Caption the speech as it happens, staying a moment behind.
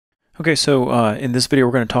Okay, so in this video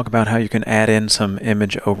we're going to talk about how you can add in some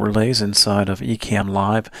image overlays inside of Ecamm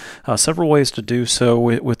Live. Several ways to do so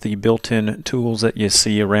with the built-in tools that you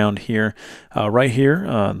see around here. Right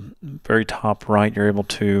here, very top right, you're able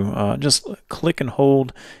to just click and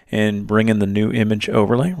hold and bring in the new image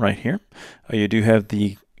overlay right here. You do have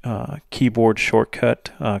the keyboard shortcut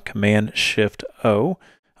Command-Shift-O.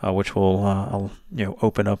 Which will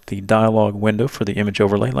open up the dialog window for the image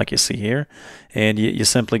overlay like you see here, and you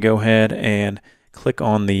simply go ahead and click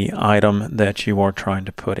on the item that you are trying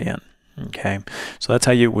to put in. Okay, so that's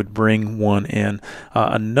how you would bring one in.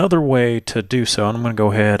 Another way to do so, and I'm going to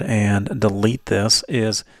go ahead and delete this,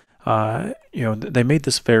 is they made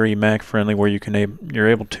this very Mac friendly where you're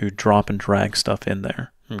able to drop and drag stuff in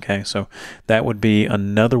there. Okay, so that would be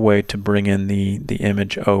another way to bring in the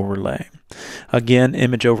image overlay. Again,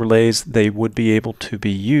 image overlays, they would be able to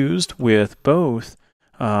be used with both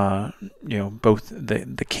both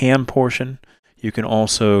the cam portion. You can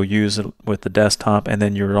also use it with the desktop, and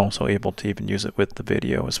then you're also able to even use it with the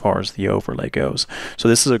video as far as the overlay goes. So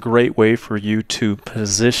this is a great way for you to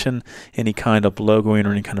position any kind of logoing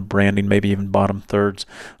or any kind of branding, maybe even bottom thirds,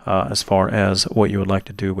 as far as what you would like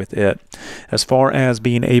to do with it. As far as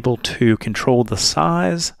being able to control the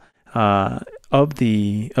size of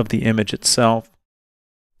the image itself,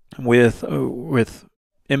 with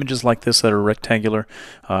images like this that are rectangular,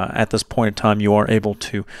 at this point in time you are able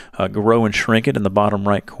to grow and shrink it in the bottom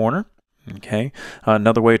right corner. Okay.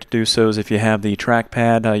 Another way to do so is if you have the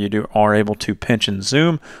trackpad, you are able to pinch and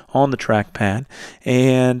zoom on the trackpad.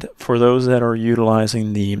 And for those that are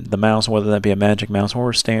utilizing the mouse, whether that be a magic mouse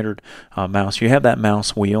or a standard mouse, you have that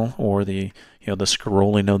mouse wheel or the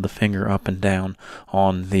scrolling of the finger up and down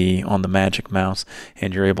on the magic mouse,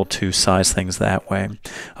 and you're able to size things that way.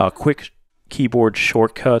 Quick keyboard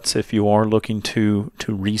shortcuts, if you are looking to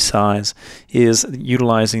resize, is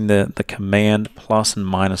utilizing the command plus and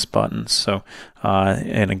minus buttons. So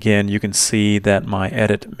and again, you can see that my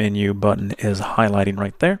edit menu button is highlighting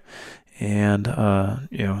right there, and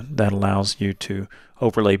that allows you to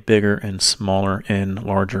overlay bigger and smaller in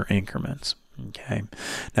larger increments. Okay,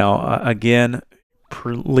 now again,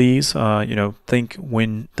 please think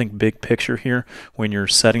big picture here when you're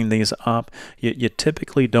setting these up. You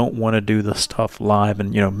typically don't want to do the stuff live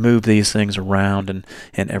and move these things around and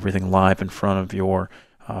everything live in front of your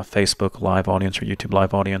Facebook live audience or YouTube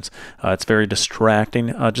live audience. It's very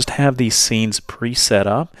distracting. Just have these scenes pre-set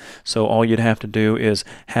up. So all you'd have to do is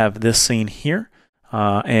have this scene here,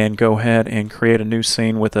 and go ahead and create a new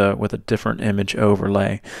scene with a different image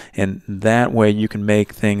overlay, and that way you can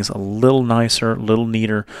make things a little nicer, a little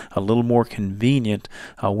neater, a little more convenient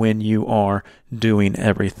when you are doing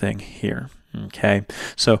everything here. Okay,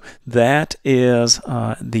 so that is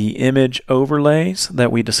the image overlays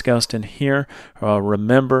that we discussed in here.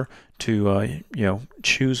 Remember to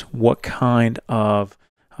choose what kind of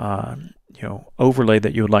overlay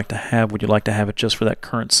that you would like to have. Would you like to have it just for that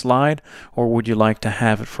current slide, or would you like to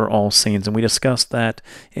have it for all scenes? And we discussed that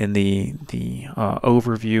in the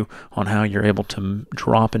overview on how you're able to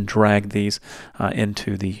drop and drag these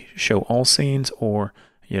into the show all scenes, or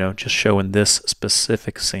just showing this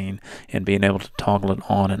specific scene and being able to toggle it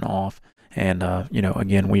on and off. And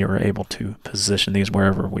again, we are able to position these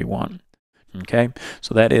wherever we want. Okay,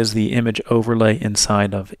 so that is the image overlay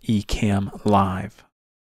inside of Ecamm Live.